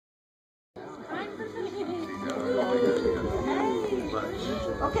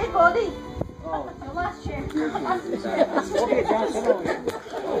Okay, Bodie. The last chair. Okay, John, sit over here.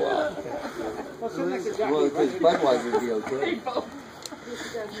 Well, sit next to Jackie. Well, because Budweiser would be okay.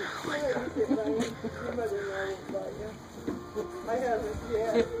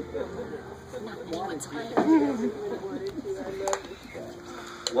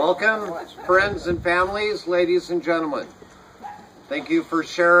 Welcome, friends and families, ladies and gentlemen. Thank you for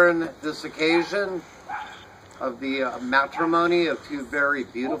sharing this occasion of the matrimony of two very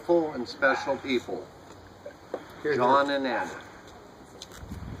beautiful and special people, John and Anna.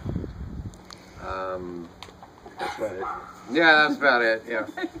 That's about it. Yeah, that's about it, yeah.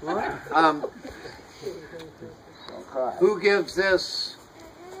 Who gives this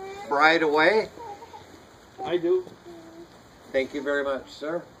bride away? I do. Thank you very much,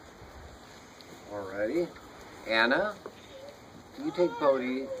 sir. Alrighty. Anna, do you take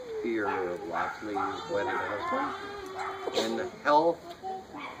Bodie to your lawfully wedded husband in health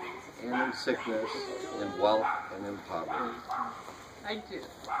and in sickness, in wealth and in poverty? I do.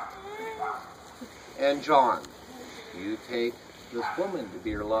 And John, do you take this woman to be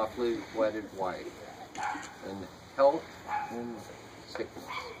your lawfully wedded wife in health and sickness,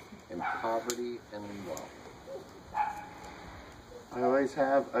 in poverty and in wealth? I always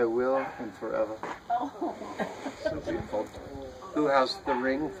have, I will, and forever. Oh. So beautiful. Who has the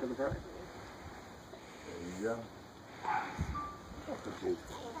ring for the bride? There you go.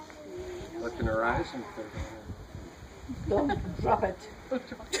 Look in her eyes and put it on her. Don't drop it.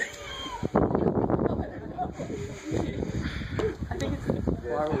 I think it's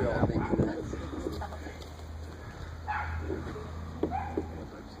Why are we all thinking that?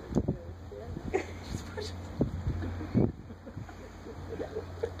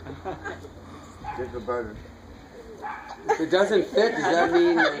 Think about it. If it doesn't fit, does that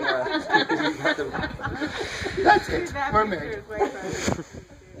mean That's it. We're married.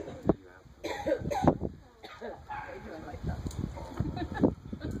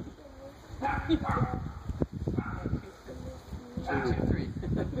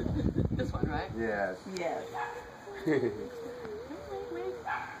 this one, right? Yes. Yes. Wait,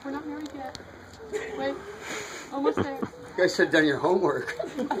 we're not married yet. Wait, almost there. you guys should have done your homework?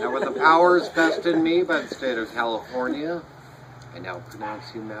 Now, with the powers vested in me by the state of California, I now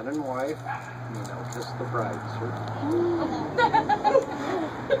pronounce you man and wife. You now kiss the bride, sir.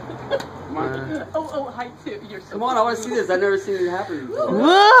 Oh, hi too. You're so Come on, I want to see this. I've never seen it happen before.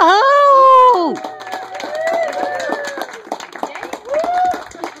 Woohoo!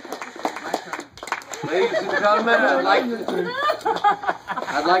 Ladies and gentlemen,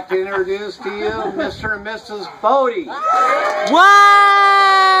 I'd like to introduce to you Mr. and Mrs. Bodie.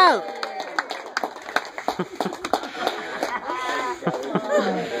 Wow!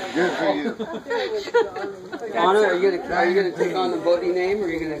 Good for you. Anna, are you gonna take on the Bodie name, or are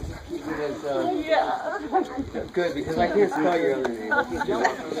you gonna keep it as? Yeah. Good, because I can't spell your other name.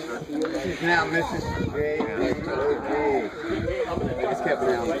 She's now Mrs. J. I just kept it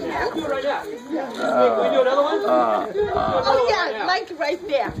down. Let's do it right now. Can we do another one? Oh yeah, like right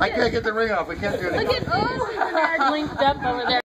there. I can't get the ring off. We can't do it. Look at linked up over there.